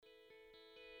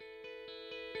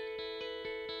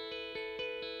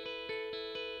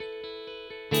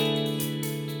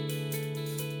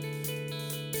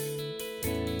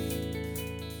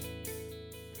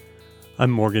I'm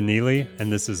Morgan Neely,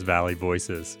 and this is Valley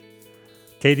Voices.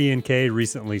 KD&K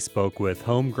recently spoke with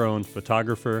homegrown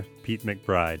photographer Pete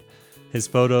McBride. His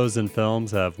photos and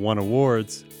films have won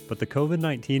awards, but the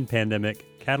COVID-19 pandemic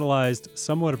catalyzed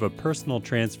somewhat of a personal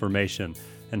transformation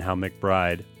in how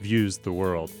McBride views the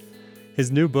world. His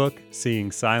new book,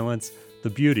 Seeing Silence, The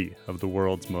Beauty of the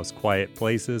World's Most Quiet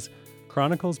Places,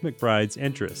 chronicles McBride's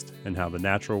interest in how the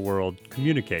natural world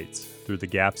communicates through the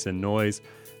gaps in noise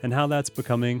and how that's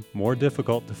becoming more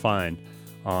difficult to find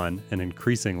on an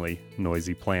increasingly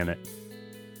noisy planet.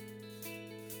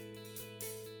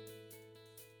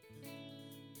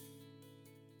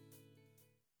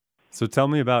 So tell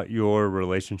me about your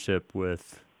relationship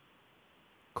with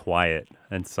quiet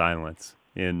and silence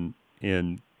in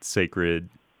sacred,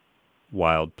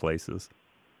 wild places.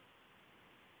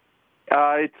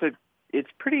 It's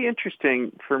pretty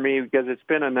interesting for me because it's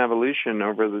been an evolution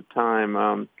over the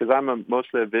time. Because I'm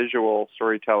mostly a visual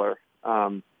storyteller,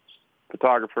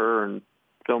 photographer, and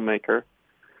filmmaker.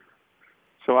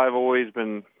 So I've always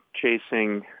been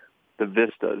chasing the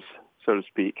vistas, so to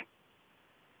speak.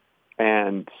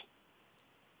 And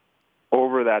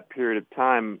over that period of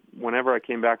time, whenever I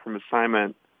came back from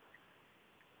assignment,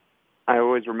 I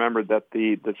always remembered that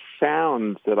the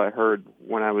sounds that I heard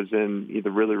when I was in either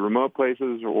really remote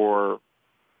places or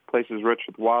places rich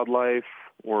with wildlife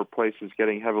or places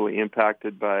getting heavily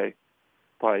impacted by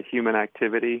human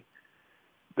activity,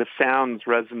 the sounds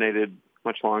resonated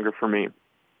much longer for me.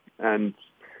 And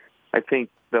I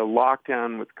think the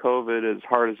lockdown with COVID, as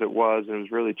hard as it was, and it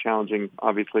was really challenging,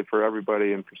 obviously, for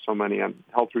everybody and for so many on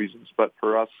health reasons, but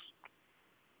for us,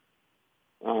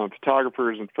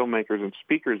 photographers and filmmakers and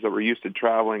speakers that were used to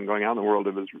traveling, going out in the world,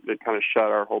 it kind of shut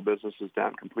our whole businesses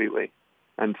down completely,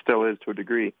 and still is to a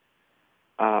degree.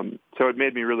 So it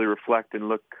made me really reflect and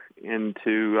look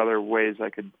into other ways I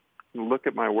could look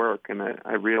at my work, and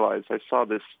I realized I saw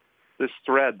this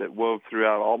thread that wove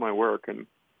throughout all my work and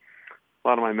a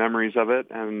lot of my memories of it,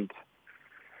 and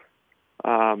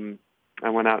I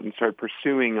went out and started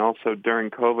pursuing also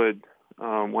during COVID,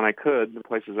 when I could, the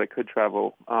places I could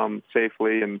travel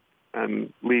safely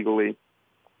and legally.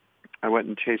 I went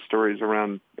and chased stories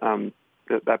around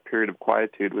that period of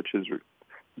quietude, which is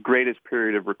the greatest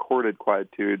period of recorded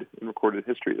quietude in recorded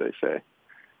history, they say,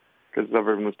 because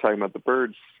everyone was talking about the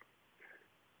birds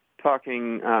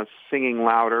talking, singing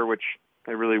louder, which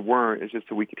they really weren't. It's just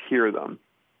that we could hear them.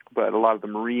 But a lot of the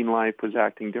marine life was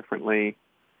acting differently.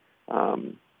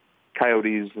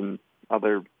 Coyotes and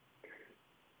other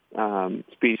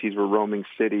species were roaming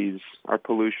cities. Our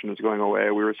pollution was going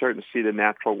away. We were starting to see the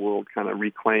natural world kind of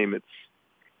reclaim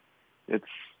its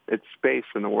space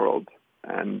in the world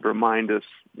and remind us,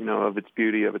 of its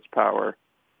beauty, of its power.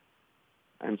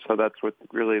 And so that's what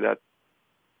really that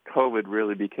COVID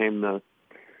really became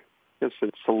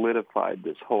it solidified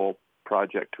this whole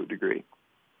project to a degree.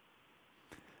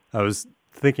 I was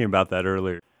thinking about that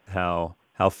earlier, how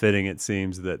fitting it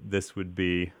seems that this would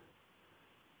be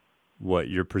what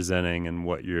you're presenting and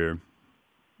what your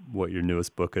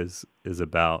newest book is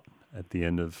about at the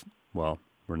end of, well,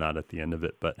 we're not at the end of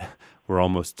it, but we're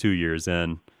almost 2 years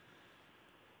in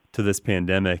to this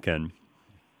pandemic. And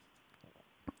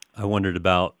I wondered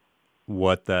about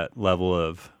what that level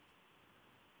of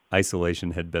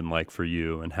isolation had been like for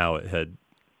you and how it had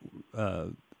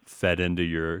fed into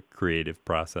your creative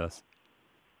process.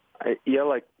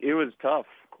 It was tough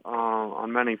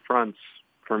on many fronts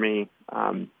for me.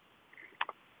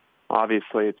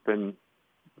 Obviously, it's been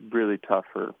really tough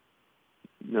for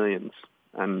millions,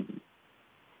 and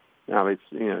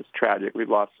it's tragic. We've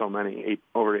lost so many,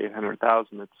 over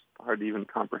 800,000. It's hard to even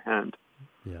comprehend.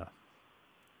 Yeah.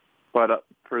 But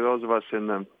for those of us in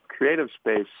the creative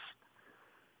space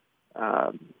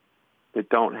that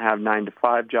don't have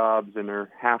 9-to-5 jobs and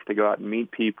have to go out and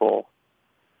meet people,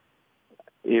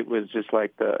 it was just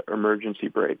like the emergency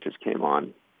brake just came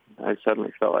on. I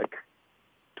suddenly felt like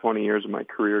 20 years of my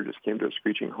career just came to a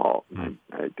screeching halt. Mm-hmm.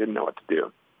 I didn't know what to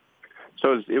do.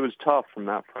 So it was tough from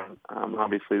that front.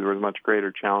 Obviously, there was much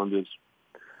greater challenges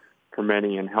for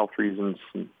many and health reasons.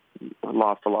 And I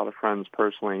lost a lot of friends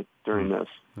personally during this.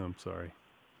 I'm sorry.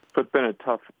 So it's been it's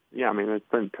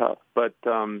been tough. But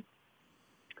I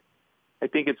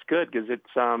think it's good because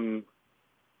it's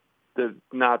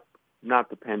not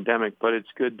the pandemic, but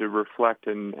it's good to reflect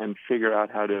and figure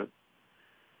out how to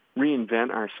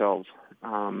reinvent ourselves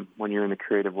when you're in the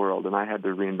creative world. And I had to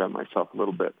reinvent myself a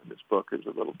little bit. This book is a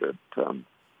little bit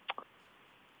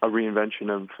a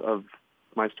reinvention of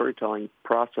my storytelling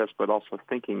process, but also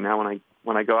thinking. Now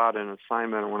when I go out on an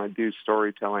assignment or when I do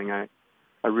storytelling, I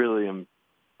really am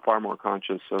far more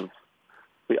conscious of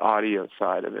the audio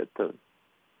side of it, the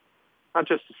not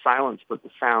just the silence, but the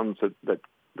sounds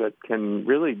that can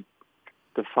really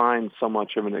define so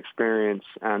much of an experience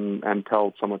and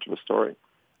tell so much of a story.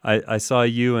 I saw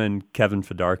you and Kevin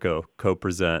Fedarko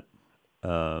co-present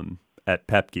at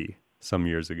Pepke some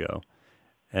years ago,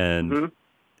 and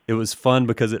it was fun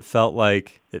because it felt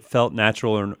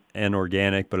natural and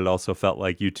organic, but it also felt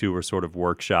like you two were sort of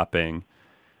workshopping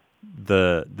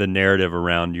the narrative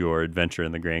around your adventure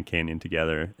in the Grand Canyon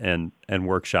together, and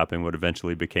workshopping what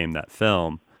eventually became that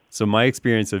film. So my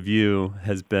experience of you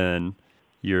has been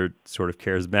you're sort of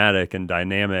charismatic and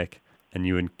dynamic, and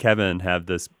you and Kevin have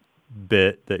this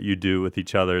bit that you do with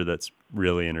each other that's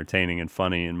really entertaining and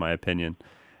funny, in my opinion.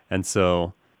 And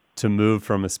so to move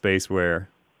from a space where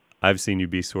I've seen you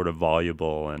be sort of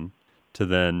voluble and to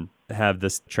then have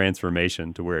this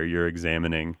transformation to where you're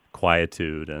examining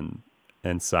quietude and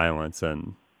silence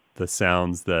and the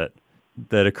sounds that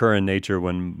occur in nature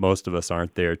when most of us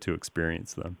aren't there to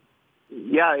experience them.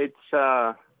 Yeah, it's,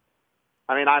 I've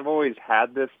always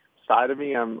had this side of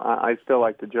me. I still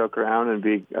like to joke around and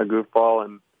be a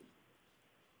goofball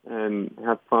and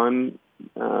have fun.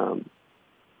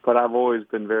 But I've always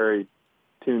been very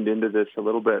tuned into this a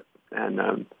little bit.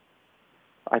 And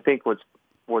I think what's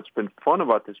been fun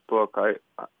about this book, I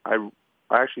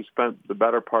actually spent the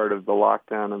better part of the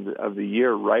lockdown of the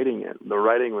year writing it. The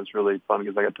writing was really fun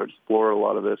because I got to explore a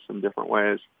lot of this in different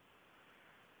ways.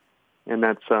 And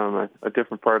that's a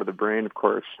different part of the brain, of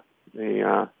course,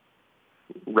 the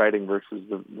writing versus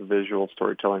the visual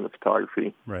storytelling, the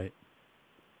photography. Right.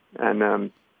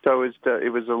 And so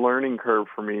it was a learning curve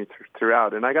for me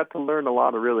throughout. And I got to learn a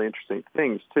lot of really interesting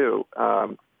things, too.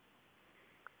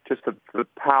 Just the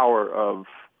power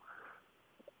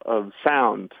of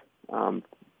sound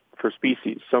for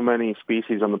species. So many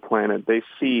species on the planet, they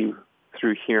see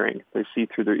through hearing. They see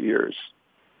through their ears.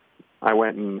 I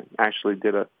went and actually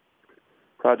did a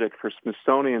project for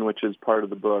Smithsonian, which is part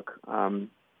of the book,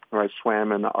 where I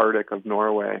swam in the Arctic of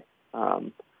Norway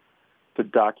to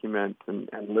document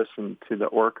and listen to the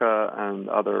orca and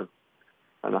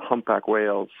the humpback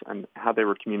whales and how they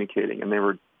were communicating. And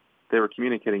they were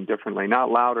communicating differently,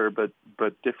 not louder, but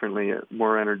differently,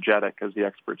 more energetic, as the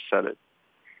experts said it.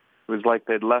 It was like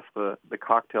they'd left the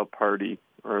cocktail party,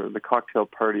 or the cocktail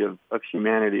party of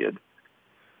humanity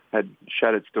had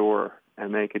shut its door,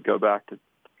 and they could go back to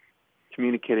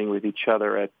communicating with each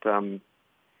other in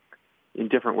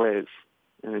different ways,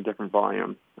 in a different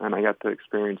volume. And I got to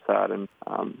experience that. And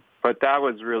but that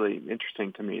was really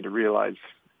interesting to me to realize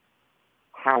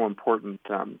how important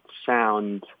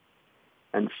sound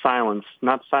and silence,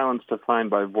 not silence defined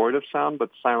by void of sound, but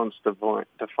silence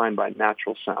defined by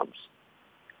natural sounds,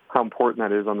 how important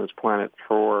that is on this planet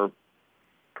for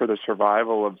the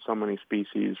survival of so many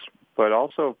species, but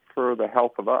also for the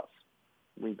health of us.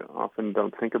 We often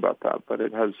don't think about that, but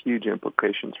it has huge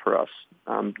implications for us,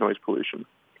 noise pollution.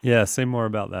 Yeah, say more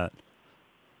about that.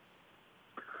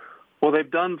 Well, they've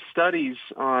done studies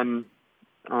on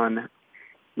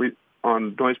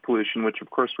noise pollution, which,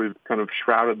 of course, we've kind of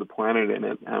shrouded the planet in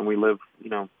it, and we live,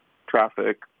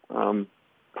 traffic,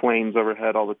 planes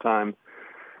overhead all the time,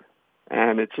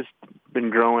 and it's just been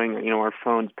growing. Our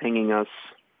phones pinging us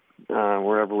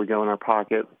wherever we go in our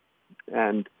pocket,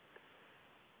 and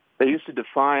they used to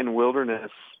define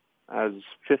wilderness as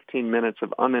 15 minutes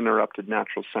of uninterrupted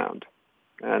natural sound.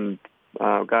 And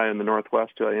a guy in the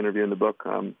Northwest who I interview in the book,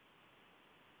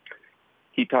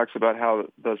 he talks about how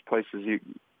those places,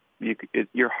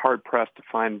 you're hard-pressed to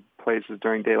find places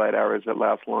during daylight hours that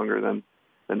last longer than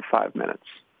 5 minutes.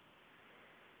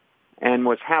 And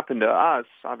what's happened to us,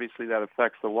 obviously that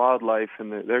affects the wildlife,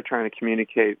 and they're trying to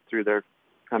communicate through their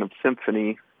kind of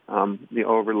symphony, the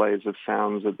overlays of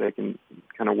sounds that they can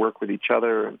kind of work with each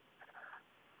other.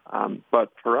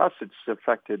 But for us, it's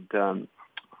affected,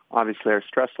 obviously, our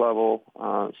stress level.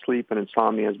 Sleep and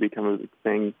insomnia has become a big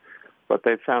thing. But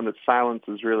they've found that silence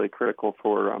is really critical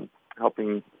for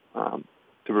helping to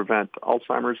prevent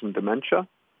Alzheimer's and dementia.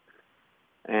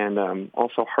 And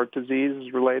also heart disease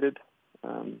is related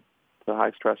to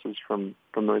high stresses from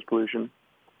noise pollution.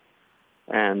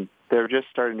 And they're just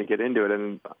starting to get into it.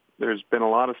 And there's been a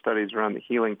lot of studies around the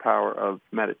healing power of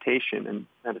meditation, and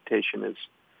meditation is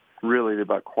really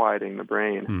about quieting the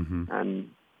brain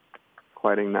and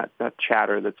quieting that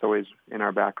chatter that's always in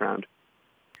our background.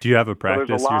 Do you have a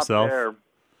practice yourself? There.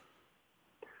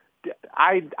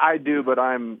 I do, but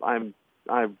I'm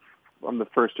the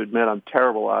first to admit I'm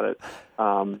terrible at it.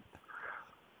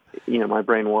 My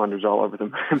brain wanders all over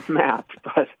the map,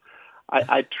 but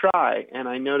I try, and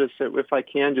I notice that if I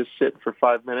can just sit for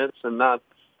 5 minutes and not,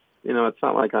 it's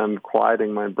not like I'm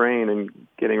quieting my brain and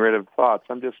getting rid of thoughts.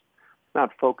 I'm just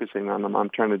not focusing on them. I'm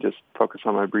trying to just focus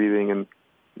on my breathing, and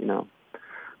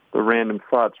the random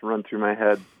thoughts run through my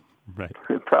head, right?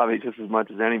 Probably just as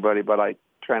much as anybody, but I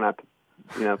try not to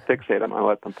fixate them. I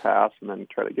let them pass and then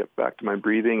try to get back to my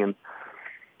breathing. And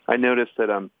I noticed that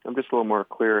I'm just a little more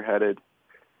clear-headed.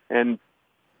 And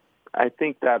I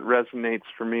think that resonates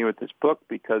for me with this book,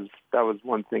 because that was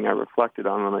one thing I reflected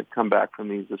on when I'd come back from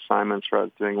these assignments where I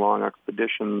was doing long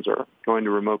expeditions or going to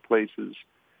remote places,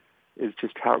 is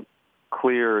just how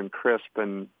clear and crisp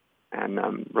and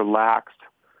relaxed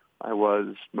I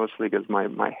was, mostly because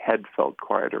my head felt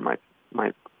quieter.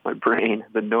 My brain,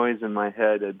 the noise in my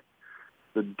head,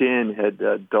 the din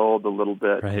had dulled a little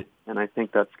bit. Right. And I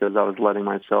think that's because I was letting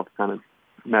myself kind of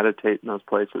meditate in those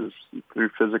places through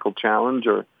physical challenge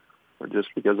or just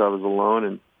because I was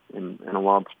alone in a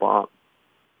wild spot.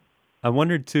 I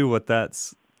wondered too what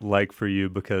that's like for you,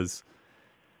 because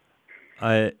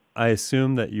I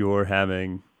assume that you're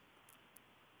having,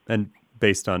 and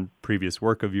based on previous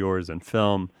work of yours and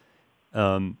film,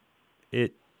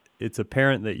 it's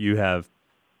apparent that you have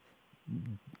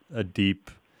a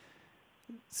deep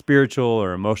spiritual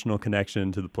or emotional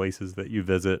connection to the places that you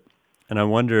visit. And I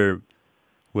wonder,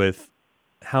 with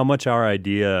how much our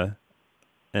idea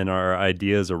and our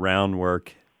ideas around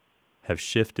work have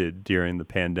shifted during the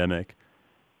pandemic,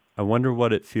 I wonder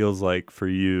what it feels like for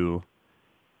you,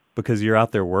 because you're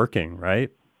out there working, right?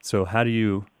 So how do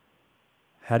you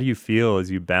feel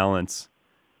as you balance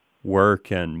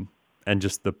work and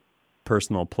just the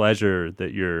personal pleasure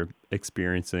that you're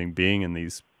experiencing being in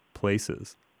these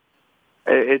places?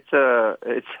 It's a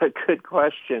good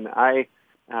question. A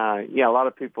lot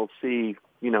of people see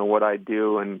what I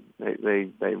do, and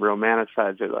they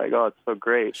romanticize it, like, oh, it's so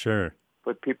great. Sure.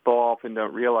 But people often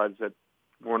don't realize that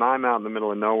when I'm out in the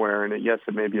middle of nowhere, and yes,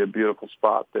 it may be a beautiful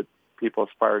spot that people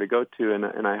aspire to go to,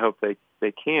 and I hope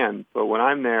they can. But when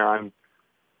I'm there,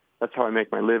 that's how I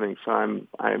make my living. So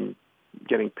I'm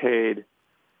getting paid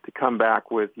to come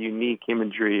back with unique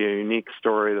imagery, a unique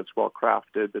story that's well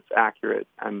crafted, that's accurate.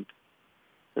 And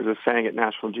there's a saying at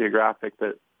National Geographic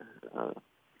that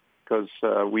goes,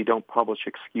 "We don't publish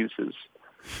excuses."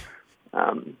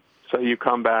 So you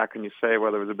come back and you say,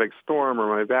 whether it was a big storm or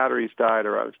my batteries died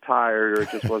or I was tired or it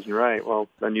just wasn't right, well,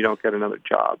 then you don't get another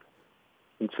job.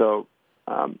 And so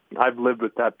I've lived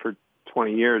with that for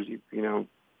 20 years,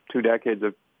 2 decades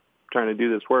of trying to do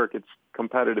this work. It's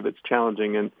competitive, it's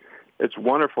challenging, and it's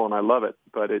wonderful, and I love it.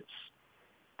 But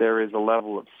there is a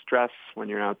level of stress when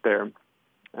you're out there.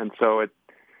 And so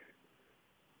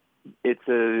it's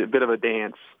a bit of a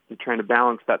dance. You're trying to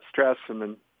balance that stress and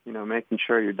then, making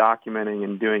sure you're documenting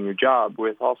and doing your job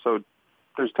with also,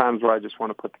 there's times where I just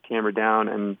want to put the camera down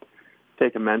and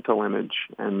take a mental image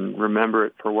and remember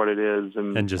it for what it is.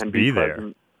 And just be there.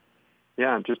 Present.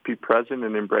 Yeah, just be present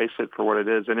and embrace it for what it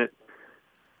is. And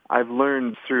I've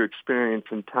learned through experience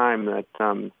and time that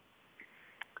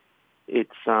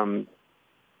it's kind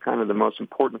of the most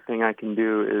important thing I can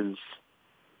do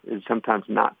is sometimes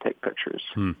not take pictures.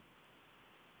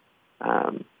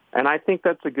 And I think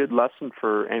that's a good lesson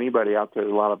for anybody out there.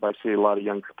 I see a lot of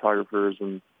young photographers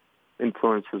and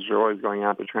influencers are always going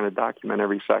out there trying to document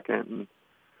every second.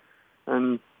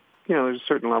 And there's a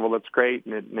certain level that's great,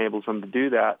 and it enables them to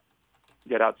do that,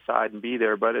 get outside and be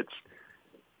there. But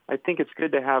I think it's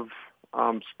good to have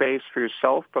space for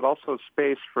yourself, but also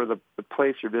space for the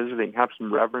place you're visiting. Have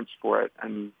some reverence for it,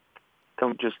 and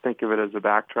don't just think of it as a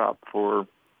backdrop for,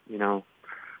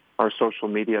 our social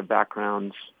media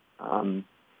backgrounds.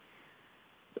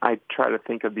 I try to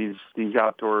think of these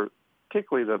outdoor,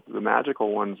 particularly the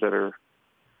magical ones that are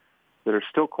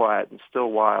still quiet and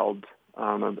still wild,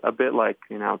 a bit like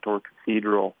an outdoor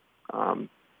cathedral. No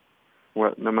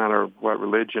matter what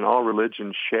religion, all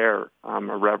religions share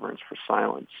a reverence for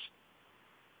silence,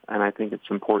 and I think it's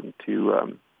important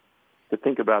to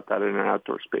think about that in our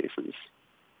outdoor spaces.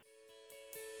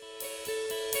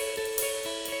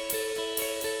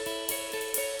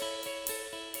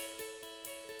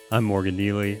 I'm Morgan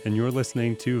Neely, and you're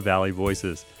listening to Valley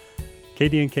Voices.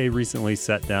 KD&K recently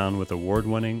sat down with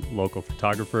award-winning local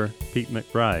photographer Pete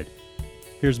McBride.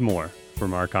 Here's more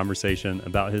from our conversation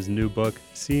about his new book,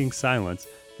 Seeing Silence,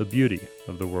 The Beauty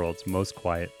of the World's Most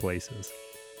Quiet Places.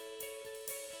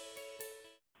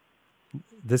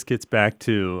 This gets back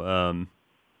to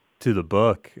the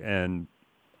book and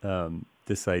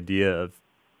this idea of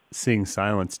seeing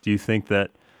silence. Do you think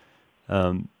that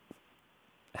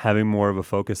having more of a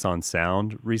focus on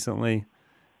sound recently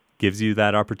gives you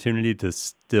that opportunity to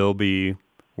still be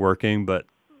working, but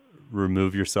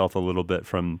remove yourself a little bit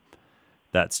from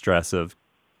that stress of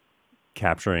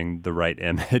capturing the right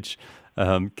image,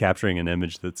 capturing an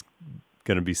image that's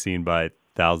going to be seen by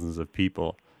thousands of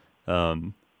people.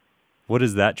 What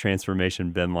has that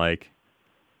transformation been like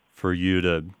for you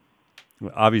to,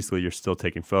 obviously you're still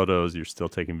taking photos, you're still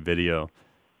taking video,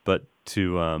 but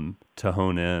to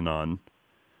hone in on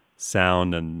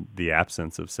sound and the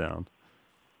absence of sound?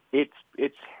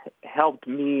 It's helped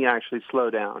me actually slow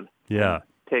down. Yeah.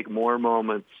 Take more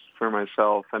moments for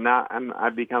myself, and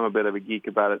I've become a bit of a geek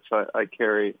about it. So I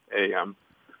carry either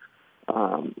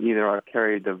I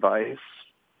carry a device,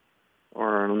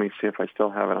 or let me see if I still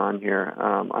have it on here.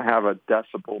 I have a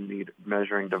decibel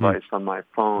measuring device on my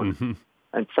phone, Mm-hmm.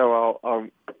 and so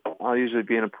I'll usually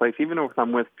be in a place, even if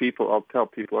I'm with people, I'll tell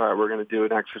people, all right, we're going to do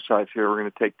an exercise here. We're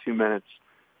going to take 2 minutes.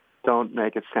 Don't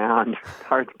make a sound.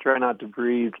 Try not to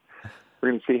breathe. We're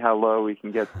going to see how low we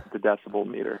can get the decibel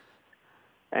meter.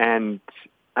 And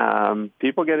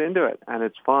people get into it, and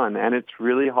it's fun, and it's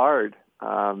really hard.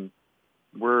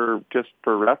 We're, just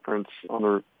for reference,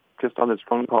 on this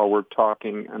phone call, we're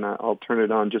talking, and I'll turn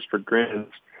it on just for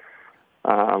grins,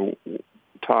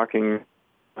 talking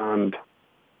on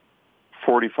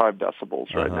 45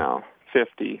 decibels right now,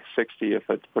 50, 60 if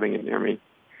it's putting it near me.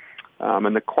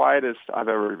 And the quietest I've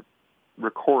ever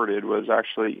recorded was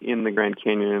actually in the Grand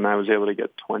Canyon, and I was able to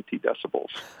get 20 decibels.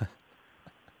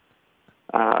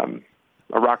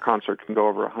 A rock concert can go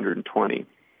over 120.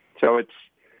 So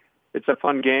it's a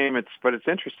fun game, but it's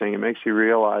interesting. It makes you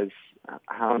realize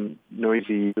how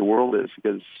noisy the world is,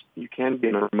 because you can be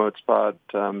in a remote spot.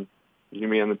 You can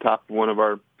be on the top of one of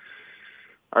our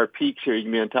peaks here. You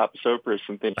can be on top of Sopris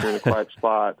and think you're in a quiet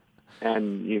spot,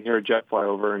 and you hear a jet fly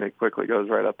over, and it quickly goes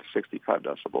right up to 65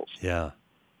 decibels. Yeah.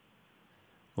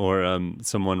 Or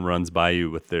someone runs by you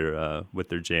with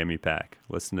their jammy pack,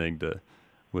 listening to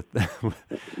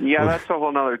Yeah, that's a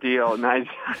whole other deal, and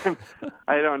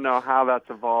I don't know how that's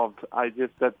evolved.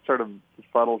 That sort of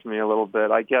befuddles me a little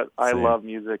bit. I love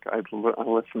music. I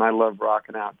listen. I love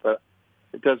rocking out, but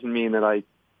it doesn't mean that I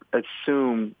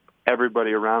assume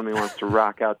everybody around me wants to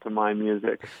rock out to my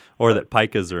music, or that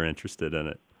pikas are interested in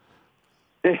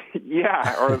it.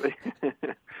 Yeah, or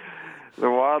the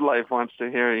wildlife wants to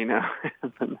hear,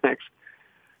 the next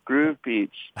groove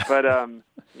beats. But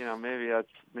maybe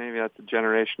that's a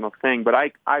generational thing. But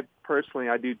I personally,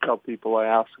 I do tell people, I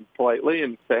ask them politely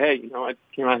and say, hey, I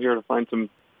came out here to find some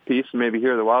peace and maybe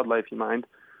hear the wildlife. You mind?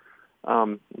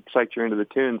 It's like you're into the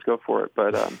tunes, go for it.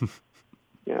 But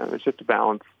it's just a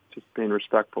balance, just being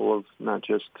respectful of not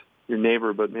just your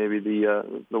neighbor, but maybe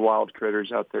the wild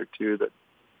critters out there too that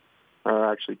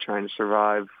are actually trying to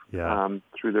survive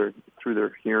through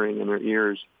their hearing and their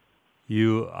ears.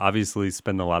 You obviously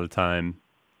spend a lot of time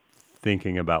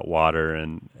thinking about water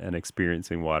and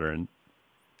experiencing water and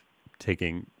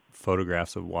taking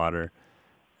photographs of water.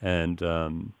 And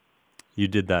you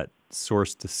did that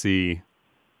Source to Sea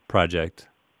project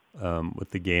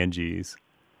with the Ganges.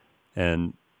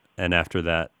 And after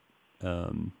that,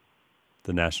 the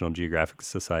National Geographic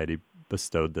Society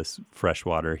bestowed this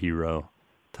freshwater hero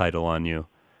title on you.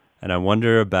 And I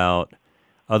wonder about,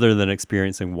 other than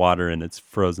experiencing water in its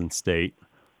frozen state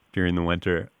during the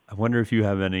winter, I wonder if you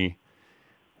have any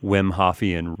Wim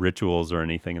Hofian rituals or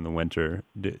anything in the winter.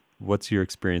 What's your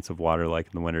experience of water like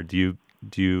in the winter? Do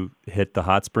you hit the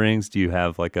hot springs? Do you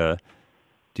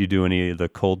do any of the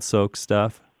cold soak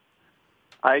stuff?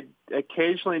 I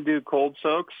occasionally do cold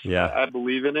soaks. Yeah. I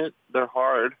believe in it. They're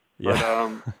hard,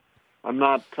 yeah. But I'm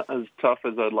not as tough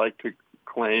as I'd like to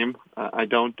claim. I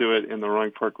don't do it in the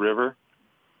Roaring Fork River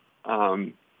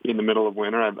in the middle of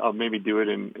winter. I'll maybe do it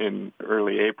in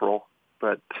early April,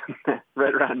 but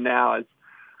right around now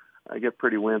I get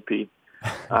pretty wimpy.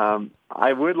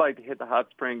 I would like to hit the hot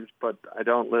springs, but I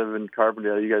don't live in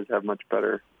Carbondale. You guys have much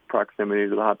better proximity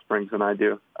to the hot springs than I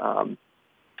do.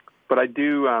 But I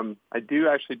do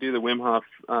actually do the Wim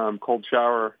Hof cold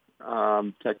shower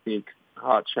technique,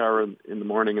 hot shower in the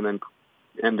morning and then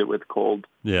end it with cold.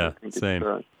 Yeah, same.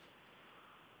 It's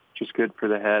just good for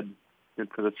the head, good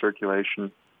for the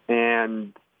circulation.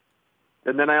 And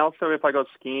then I also, if I go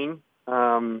skiing,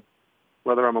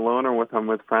 whether I'm alone or I'm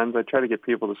with friends, I try to get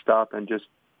people to stop and just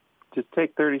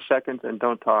take 30 seconds and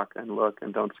don't talk and look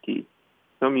and don't ski.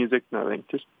 No music, nothing.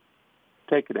 Just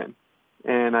take it in.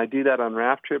 And I do that on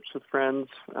raft trips with friends.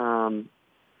 And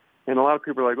a lot of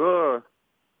people are like, oh,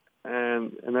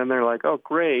 and then they're like, oh,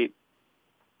 great.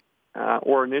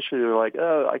 Or initially they're like,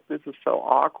 oh, this is so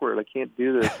awkward. I can't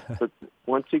do this. But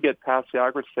once you get past the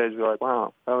awkward stage, you're like,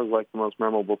 wow, that was like the most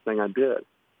memorable thing I did.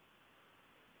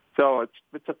 So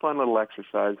it's a fun little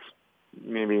exercise,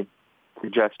 maybe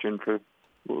suggestion for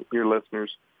your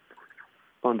listeners.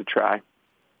 Fun to try.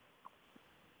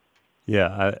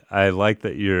 Yeah, I like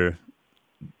that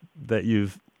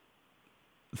you've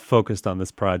focused on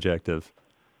this project of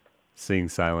seeing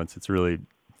silence. It's really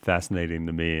fascinating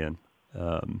to me, and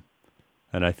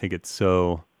I think it's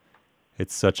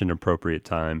such an appropriate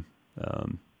time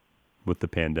with the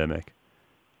pandemic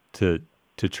to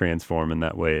transform in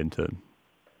that way, and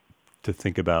to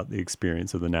think about the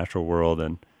experience of the natural world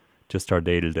and just our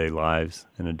day-to-day lives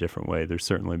in a different way. There's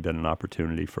certainly been an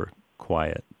opportunity for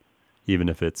quiet, even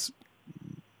if it's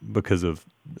because of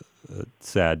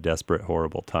sad, desperate,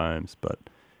 horrible times, but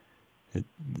it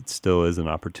still is an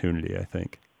opportunity, I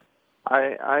think.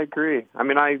 I agree. I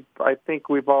mean, I think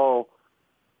we've all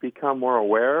become more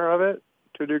aware of it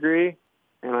to a degree,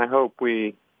 and I hope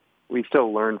we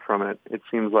still learn from it. It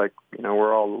seems like,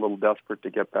 we're all a little desperate to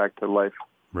get back to life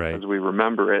right as we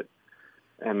remember it,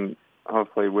 and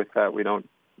hopefully with that we don't,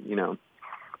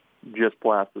 just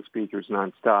blast the speakers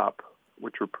nonstop,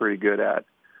 which we're pretty good at.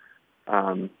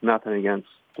 Nothing against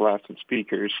blasting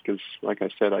speakers, because, like I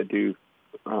said, I do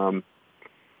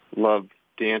love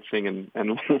dancing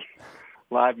and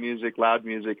live music, loud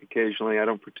music occasionally. I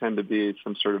don't pretend to be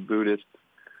some sort of Buddhist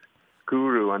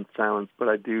guru on silence, but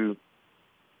I do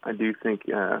think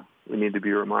we need to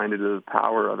be reminded of the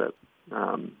power of it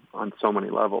on so many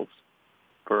levels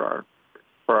for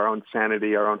our own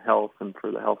sanity, our own health, and for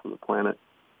the health of the planet.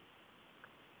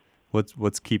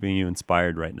 What's keeping you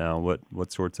inspired right now?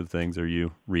 What sorts of things are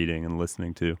you reading and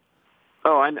listening to?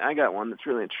 Oh, I got one that's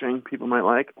really interesting. People might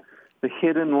like The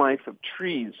Hidden Life of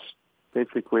Trees.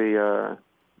 Basically, how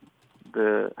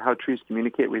trees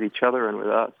communicate with each other and with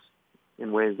us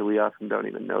in ways that we often don't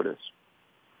even notice.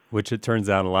 Which it turns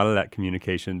out a lot of that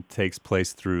communication takes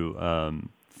place through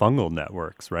fungal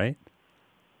networks, right?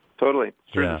 Totally.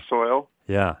 Through the soil.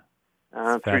 Yeah.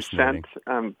 Through scent,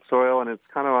 soil, and it's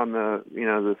kind of on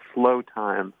the slow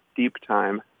time, deep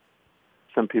time,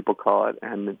 some people call it.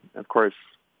 And, of course,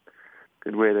 a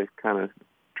good way to kind of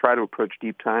try to approach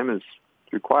deep time is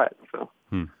through quiet. So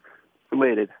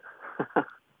related.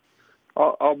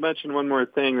 I'll mention one more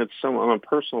thing that's on a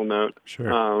personal note, sure.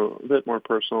 A bit more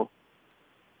personal,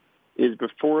 is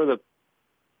before the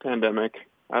pandemic,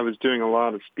 I was doing a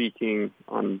lot of speaking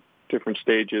on different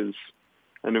stages,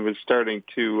 and it was starting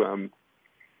to,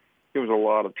 it was a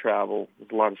lot of travel, it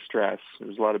was a lot of stress, it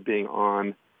was a lot of being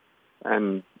on,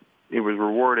 and it was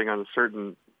rewarding on a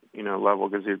certain, level,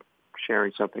 because you're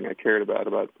sharing something I cared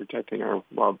about protecting our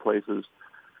wild places.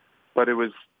 But it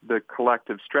was, the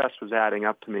collective stress was adding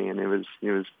up to me, and it was,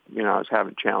 I was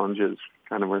having challenges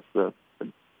kind of with the,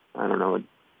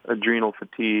 adrenal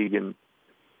fatigue and,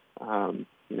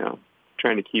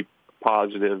 trying to keep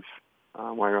positive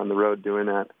while you're on the road doing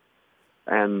that.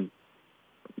 And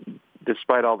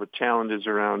despite all the challenges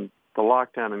around the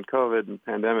lockdown and COVID and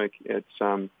pandemic,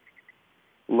 it's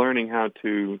learning how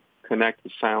to connect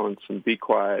with silence and be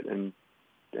quiet and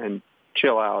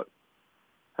chill out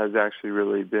has actually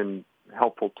really been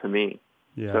helpful to me.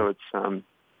 Yeah. So it's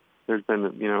there's been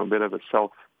a bit of a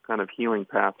self kind of healing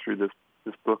path through this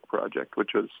book project,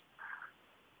 which was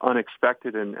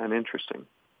unexpected and interesting.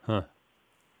 Huh.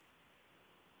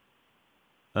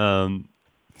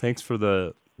 Thanks for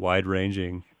the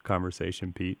wide-ranging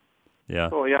conversation, Pete. Yeah.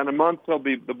 Well, yeah. In a month,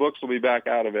 the books will be back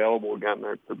out available again.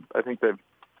 I think they've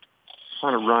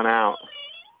kind of run out,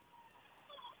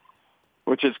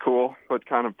 which is cool, but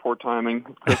kind of poor timing.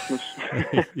 Christmas.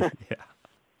 Yeah.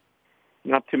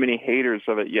 Not too many haters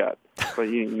of it yet, but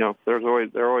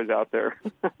they're always out there.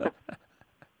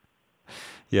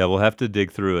 Yeah, we'll have to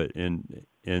dig through it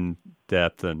in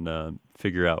depth and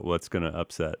figure out what's going to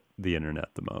upset the internet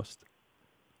the most.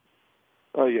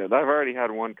 Oh yeah, I've already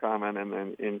had one comment in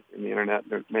the internet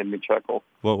that made me chuckle.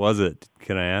 What was it?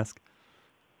 Can I ask?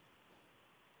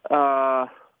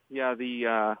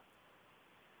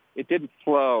 It didn't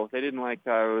flow. They didn't like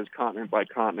that it was continent by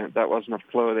continent. That wasn't a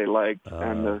flow they liked,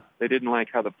 and they didn't like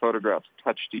how the photographs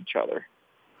touched each other.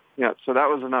 Yeah, so that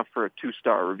was enough for a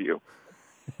 2-star review.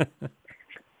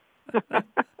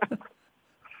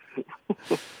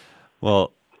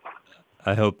 Well,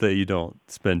 I hope that you don't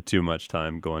spend too much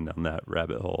time going down that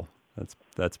rabbit hole. That's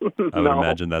I would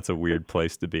imagine that's a weird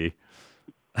place to be.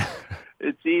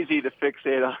 It's easy to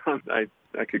fixate on.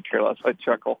 I could care less. I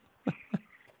chuckle.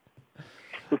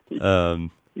 You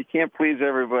can't please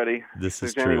everybody. This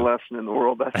is true. If there's any lesson in the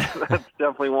world, that's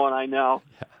definitely one I know.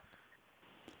 Yeah.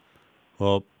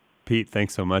 Well, Pete,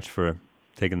 thanks so much for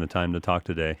taking the time to talk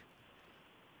today.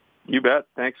 You bet.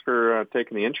 Thanks for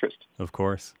taking the interest. Of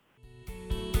course.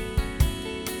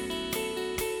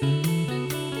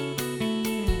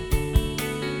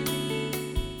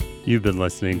 You've been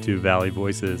listening to Valley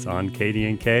Voices on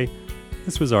KDNK.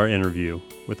 This was our interview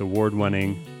with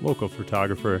award-winning local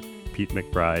photographer Pete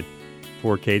McBride.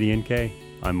 For KDNK,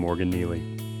 I'm Morgan Neely.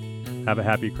 Have a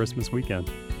happy Christmas weekend.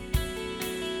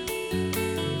 Bye.